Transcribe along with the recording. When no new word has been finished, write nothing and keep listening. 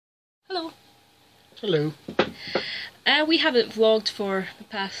Hello. We haven't vlogged for the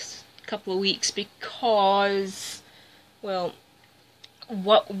past couple of weeks because, well,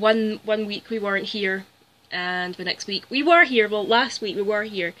 one week we weren't here, and the next week we were here. Well, last week we were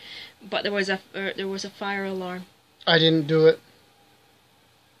here, but there was a fire alarm. I didn't do it.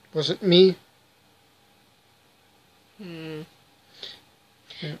 Was it me?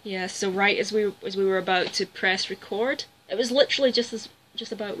 Yeah. So right as we were about to press record, it was literally just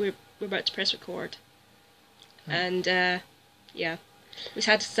about we're about to press record, and yeah, we just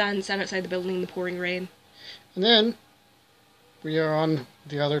had to stand outside the building in the pouring rain. And then we are on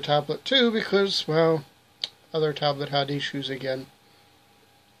the other tablet too because, well, other tablet had issues again.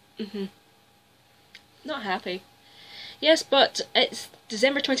 Not happy. Yes, but it's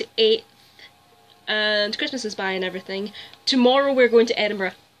December 28th, and Christmas is by and everything. Tomorrow we're going to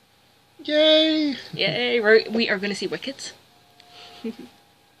Edinburgh. Yay! Yay! We are going to see Wicked.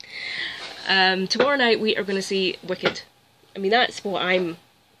 Tomorrow night we are going to see Wicked. I mean, that's what I'm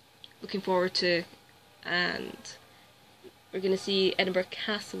looking forward to. And we're going to see Edinburgh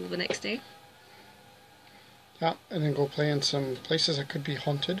Castle the next day. Yeah, and then go play in some places that could be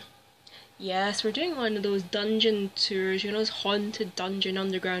haunted. Yes, we're doing one of those dungeon tours, you know, those haunted dungeon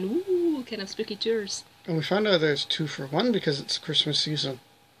underground, woo, kind of spooky tours. And we found out there's 2 for 1 because it's Christmas season.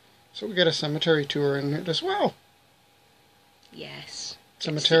 So we get a cemetery tour in it as well. Yes.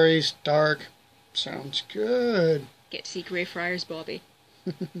 Cemeteries, dark, sounds good. Get to see Greyfriars Bobby.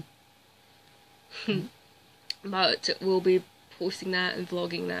 But we'll be posting that and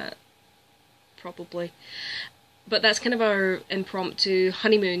vlogging that, probably. But that's kind of our impromptu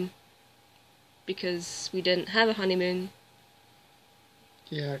honeymoon, because we didn't have a honeymoon.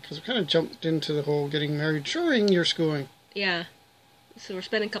 Yeah, because we kind of jumped into the whole getting married during your schooling. Yeah. So we're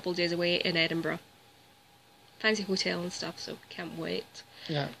spending a couple of days away in Edinburgh. Fancy hotel and stuff, so can't wait.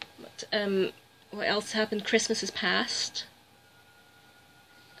 Yeah. But what else happened? Christmas is past.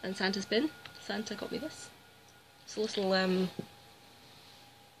 And Santa's been. Santa got me this. It's a little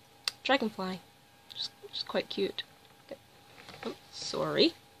dragonfly. Just quite cute. Okay. Oh,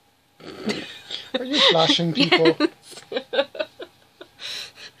 sorry. Are you flashing people? Yes.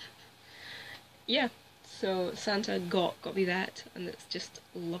 Yeah. So Santa got me that, and it's just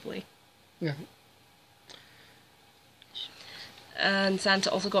lovely. Yeah. And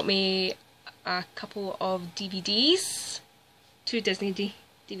Santa also got me a couple of DVDs, 2 Disney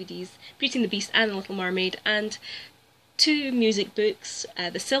DVDs, Beauty and the Beast and The Little Mermaid, and 2 music books,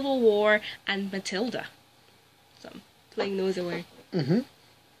 The Civil War and Matilda. So I'm playing those away. I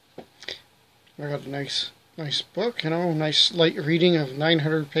got a nice book, you know, nice light reading of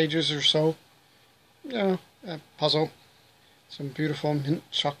 900 pages or so. You know, a puzzle, some beautiful mint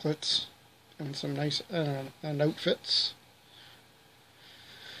chocolates, and some nice and outfits.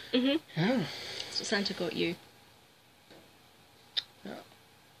 Yeah. So Santa got you. Yeah.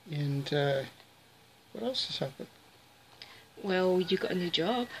 And what else has happened? Well, you got a new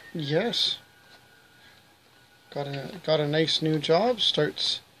job. Yes. Got a nice new job.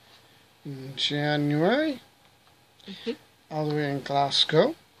 Starts in January. All the way in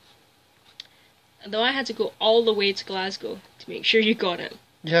Glasgow. Though I had to go all the way to Glasgow to make sure you got it.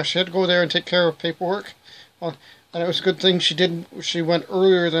 Yeah, she had to go there and take care of paperwork. And it was a good thing she did. She went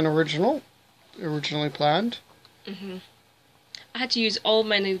earlier than originally planned. I had to use all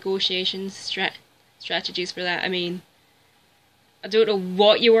my negotiations strategies for that. I mean, I don't know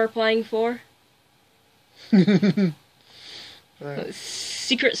what you were applying for. Right.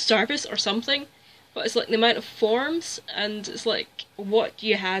 Secret Service or something. But it's like the amount of forms, and it's like what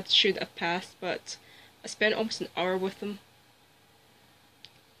you had should have passed, but I spent almost an hour with them.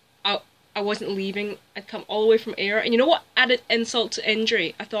 I wasn't leaving. I'd come all the way from Ayr, and you know what added insult to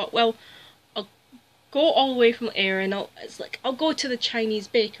injury? I thought, well, I'll go all the way from Ayr, and I'll go to the Chinese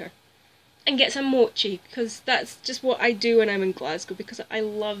baker and get some mochi, because that's just what I do when I'm in Glasgow, because I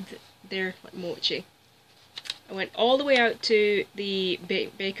love their mochi. I went all the way out to the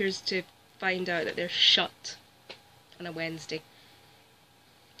bakers to find out that they're shut on a Wednesday.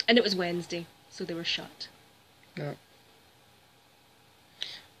 And it was Wednesday, so they were shut. Yeah.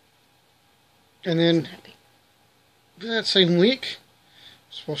 And then that same week, I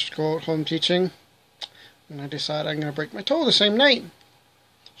was supposed to go out home teaching, and I decided I'm going to break my toe the same night.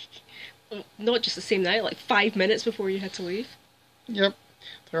 Not just the same night, like 5 minutes before you had to leave. Yep.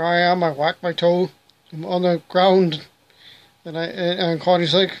 There I am, I whacked my toe. I'm on the ground, and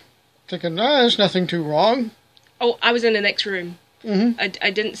Connie's like, thinking, there's nothing too wrong. Oh, I was in the next room. I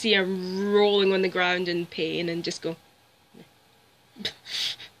didn't see her rolling on the ground in pain and just go.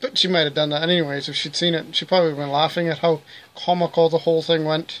 But she might have done that anyways. If she'd seen it, she probably would have been laughing at how comical the whole thing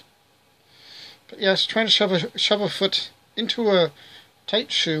went. But yes, trying to shove a foot into a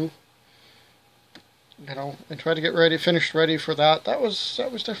tight shoe, and try to get finished ready for that. That was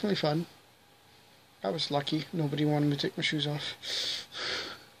definitely fun. I was lucky. Nobody wanted me to take my shoes off.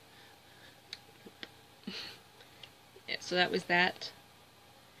 Yeah, so that was that.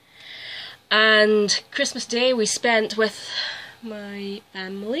 And Christmas Day we spent with my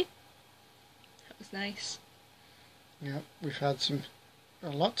family. That was nice. Yeah, we've had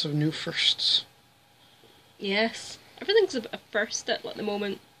lots of new firsts. Yes, everything's a first at the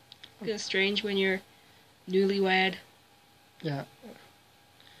moment. Kind of strange when you're newlywed. Yeah.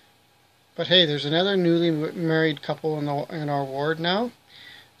 But hey, there's another newly married couple in our ward now,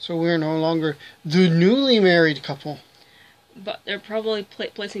 so we're no longer the newly married couple. But they're probably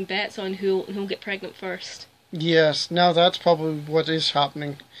placing bets on who'll get pregnant first. Yes, now that's probably what is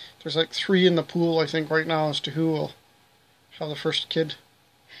happening. There's like 3 in the pool, I think, right now as to who will have the first kid.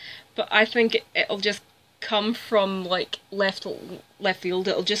 But I think it'll just come from like left field.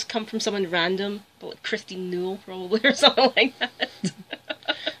 It'll just come from someone random, like Christine Newell probably or something like that.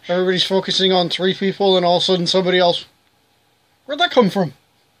 Everybody's focusing on 3 people, and all of a sudden somebody else. Where'd that come from?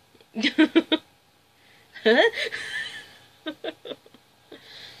 Huh?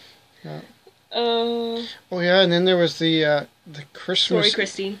 Yeah. Oh Yeah, and then there was the Christmas. sorry,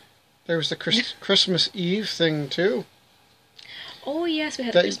 Christine. There was the Christmas Eve thing too. Oh yes, we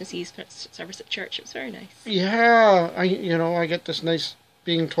had a Christmas Eve service at church. It was very nice. Yeah, I get this nice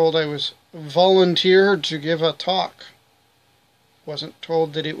being told I was volunteered to give a talk. Wasn't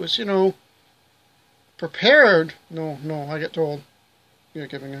told that it was, prepared. No, I get told you're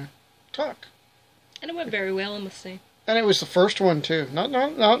giving a talk. And it went very well, I must say. And it was the first one too.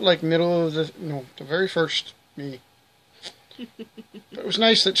 Not like middle of the very first me. But it was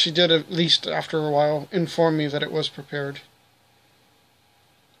nice that she did, at least after a while, inform me that it was prepared.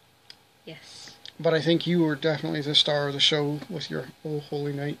 Yes. But I think you were definitely the star of the show with your Oh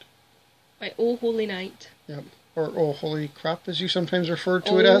Holy Night. My Oh Holy Night. Yep. Or Oh Holy Crap, as you sometimes refer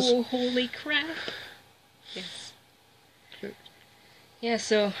to it as. Oh Holy Crap. Yes. Yeah,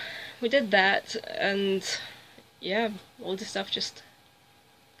 so we did that, and yeah, all the stuff, just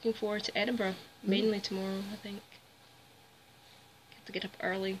looking forward to Edinburgh, mainly tomorrow, I think. Have to get up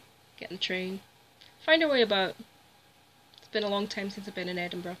early, get on the train, find our way about. It's been a long time since I've been in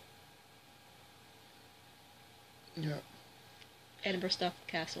Edinburgh. Yeah. Edinburgh stuff,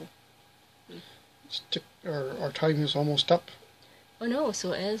 castle. Our time is almost up. Oh no,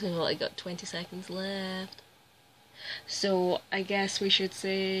 so it is. We've only got 20 seconds left. So I guess we should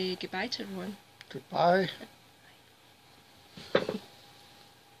say goodbye to everyone. Goodbye.